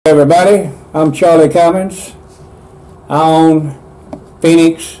Everybody, I'm Charlie Cummins. I own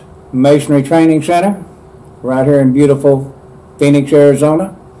Phoenix Masonry Training Center right here in beautiful Phoenix,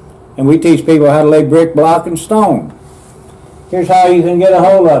 Arizona, and we teach people how to lay brick, block, and stone. Here's how you can get a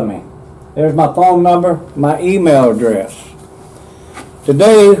hold of me. There's my phone number, my email address.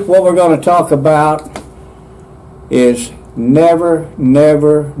 Today what we're going to talk about is never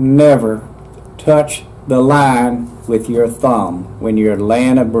touch the line with your thumb when you're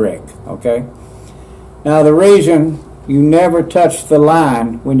laying a brick, okay? Now the reason you never touch the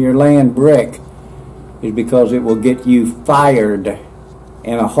line when you're laying brick is because it will get you fired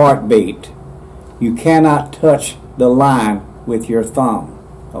in a heartbeat. You cannot touch the line with your thumb,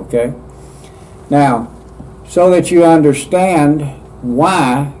 okay? Now, so that you understand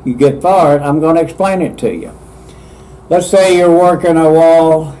why you get fired, I'm going to explain it to you. Let's say you're working a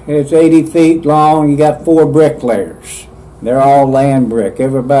wall, it's 80 feet long, you got 4 bricklayers. They're all laying brick.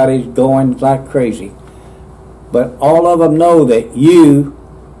 Everybody's going like crazy. But all of them know that you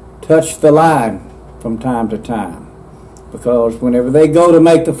touch the line from time to time. Because whenever they go to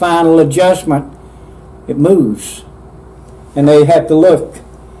make the final adjustment, it moves. And they have to look.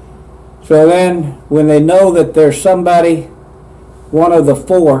 So then, when they know that there's somebody, one of the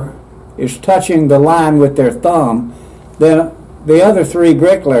 4, is touching the line with their thumb, then the other 3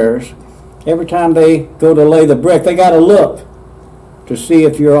 bricklayers, every time they go to lay the brick, they got to look to see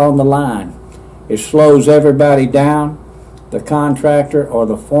if you're on the line. It slows everybody down. The contractor or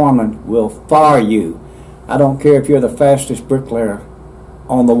the foreman will fire you. I don't care if you're the fastest bricklayer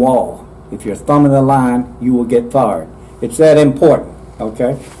on the wall. If you're thumbing the line, you will get fired. It's that important,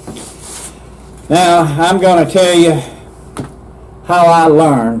 okay? Now, I'm going to tell you how I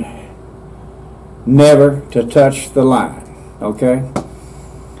learned never to touch the line, okay?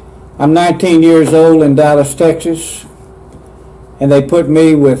 I'm 19 years old in Dallas, Texas, and they put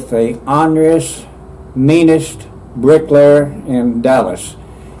me with the orneriest, meanest bricklayer in Dallas.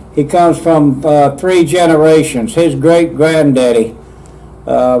 He comes from 3 generations. His great-granddaddy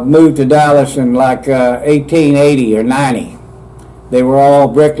moved to Dallas in like 1880 or 90. They were all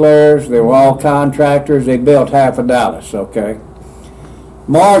bricklayers, they were all contractors, they built half of Dallas, okay?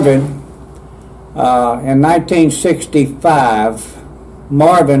 Marvin, in 1965,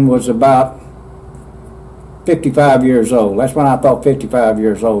 Marvin was about 55 years old. That's when I thought 55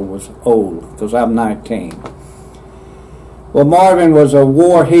 years old was old, because I'm 19. Well, Marvin was a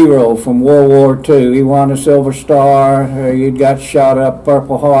war hero from World War II. He won a Silver Star, he got shot up,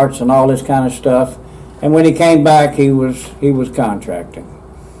 Purple Hearts, and all this kind of stuff. And when he came back, he was contracting.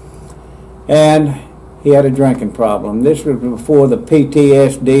 And he had a drinking problem. This was before the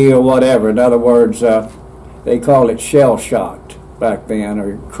PTSD or whatever. In other words, they called it shell-shocked back then,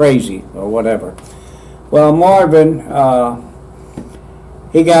 or crazy, or whatever. Well, Marvin,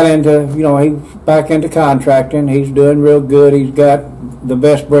 he got into, he's back into contracting. He's doing real good. He's got the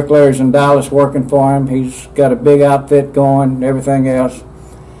best bricklayers in Dallas working for him. He's got a big outfit going and everything else.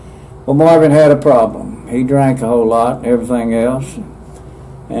 Well, Marvin had a problem. He drank a whole lot and everything else.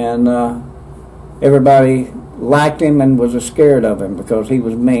 And everybody liked him and was scared of him because he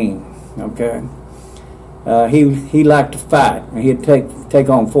was mean, okay? He liked to fight. He'd take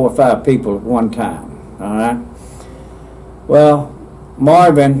on 4 or 5 people at one time, all right? Well,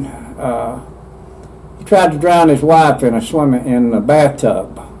 Marvin, he tried to drown his wife in a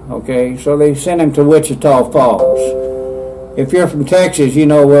bathtub, okay? So they sent him to Wichita Falls. If you're from Texas, you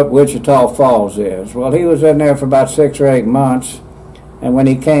know what Wichita Falls is. Well, he was in there for about 6 or 8 months, and when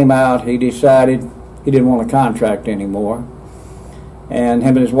he came out, he decided he didn't want to contract anymore. And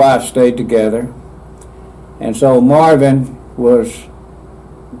him and his wife stayed together. And so Marvin was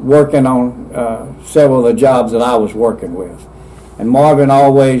working on several of the jobs that I was working with. And Marvin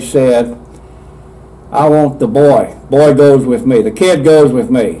always said, I want the boy. Boy goes with me. The kid goes with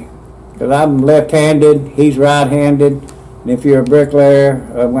me. Because I'm left-handed, he's right-handed. And if you're a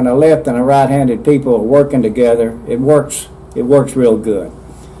bricklayer, when a left and a right-handed people are working together, it works real good.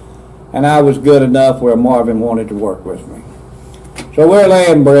 And I was good enough where Marvin wanted to work with me. So we're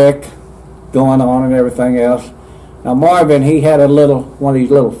laying brick, going on and everything else. Now Marvin, he had one of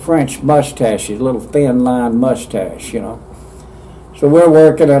these little French mustaches, little thin line mustache, So we're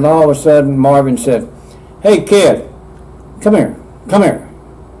working, and all of a sudden Marvin said, "Hey kid, come here.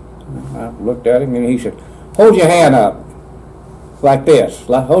 I looked at him and he said, "Hold your hand up like this.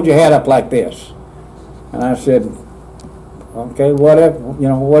 Hold your hand up like this." And I said, "Okay, whatever.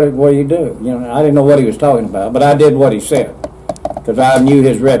 What do you do?" I didn't know what he was talking about, but I did what he said because I knew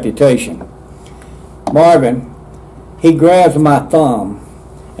his reputation. Marvin, he grabs my thumb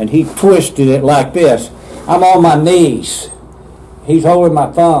and he twisted it like this. I'm on my knees. he's holding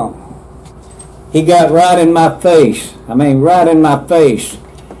my thumb. He got right in my face. I mean, right in my face.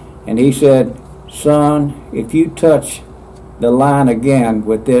 And he said, son, if you touch the line again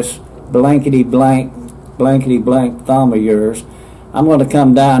with this blankety blank thumb of yours, I'm going to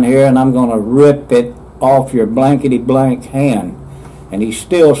come down here and I'm going to rip it off your blankety blank hand. And he's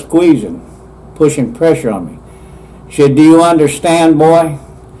still squeezing, pushing pressure on me. He said, do you understand, boy?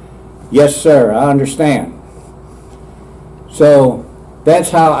 Yes, sir, I understand. So that's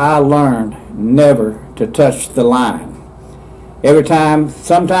how I learned never to touch the line. Every time,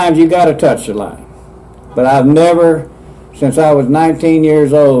 sometimes you got to touch the line. But I've never, since I was 19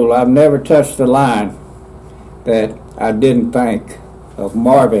 years old, I've never touched the line that I didn't think of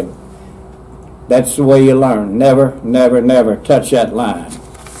Marvin. That's the way you learn. Never, never, never touch that line.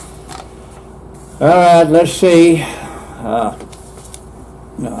 All right, let's see.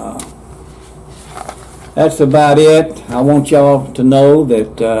 That's about it. I want y'all to know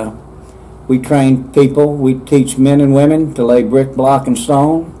that we train people. We teach men and women to lay brick, block, and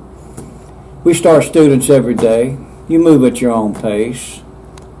stone. We start students every day. You move at your own pace.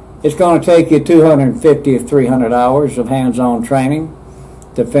 It's going to take you 250 or 300 hours of hands-on training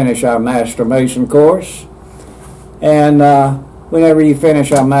to finish our Master Mason course. And whenever you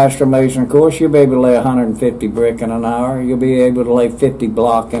finish our Master Mason course, you'll be able to lay 150 brick in an hour. You'll be able to lay 50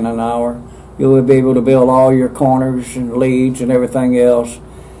 block in an hour. You'll be able to build all your corners and leads and everything else.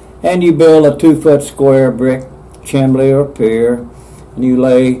 And you build a 2-foot square brick chimney or pier, and you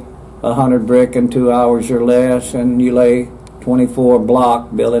lay 100 brick in 2 hours or less, and you lay 24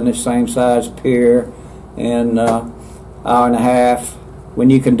 block building the same size pier in an hour and a half. When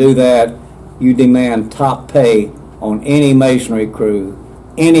you can do that, you demand top pay on any masonry crew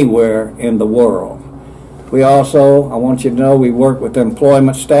anywhere in the world. We also, I want you to know, we work with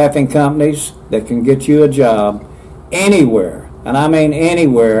employment staffing companies that can get you a job anywhere, and I mean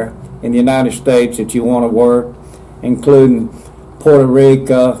anywhere in the United States that you want to work, including Puerto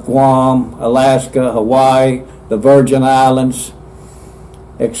Rico, Guam, Alaska, Hawaii, the Virgin Islands,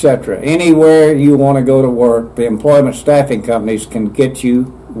 etc. Anywhere you want to go to work, the employment staffing companies can get you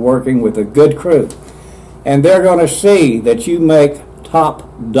working with a good crew. And they're going to see that you make top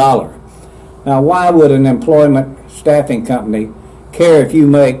dollar. Now, why would an employment staffing company care if you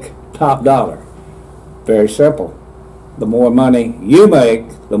make top dollar? Very simple. The more money you make,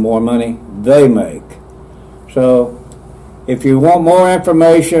 the more money they make. So, if you want more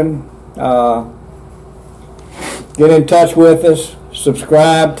information, get in touch with us.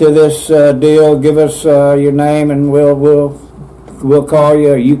 Subscribe to this deal. Give us your name, and we'll call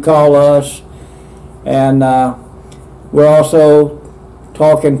you, or you call us. And we're also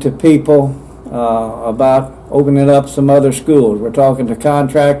talking to people about opening up some other schools. We're talking to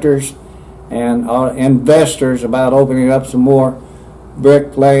contractors and investors about opening up some more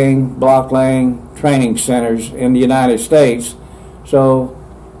brick laying, block laying training centers in the United States. So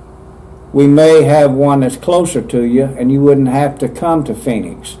we may have one that's closer to you, and you wouldn't have to come to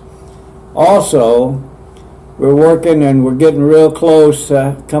Phoenix. Also, we're working and we're getting real close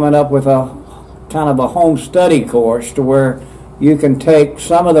coming up with a kind of a home study course to where you can take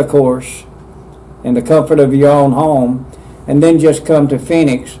some of the course in the comfort of your own home and then just come to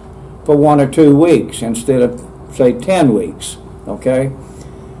Phoenix for 1 or 2 weeks instead of, say, 10 weeks. Okay?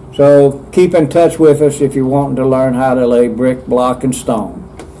 So keep in touch with us if you're wanting to learn how to lay brick, block, and stone.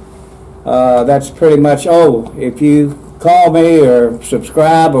 That's pretty much, if you call me or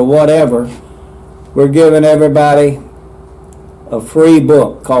subscribe or whatever, we're giving everybody a free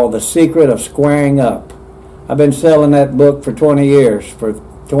book called The Secret of Squaring Up. I've been selling that book for 20 years for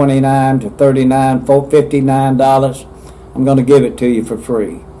 $29 to $39, $59. I'm going to give it to you for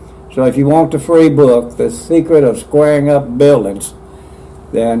free. So if you want the free book, The Secret of Squaring Up Buildings,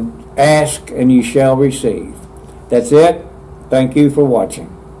 then ask and you shall receive. That's it. Thank you for watching.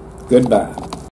 Goodbye.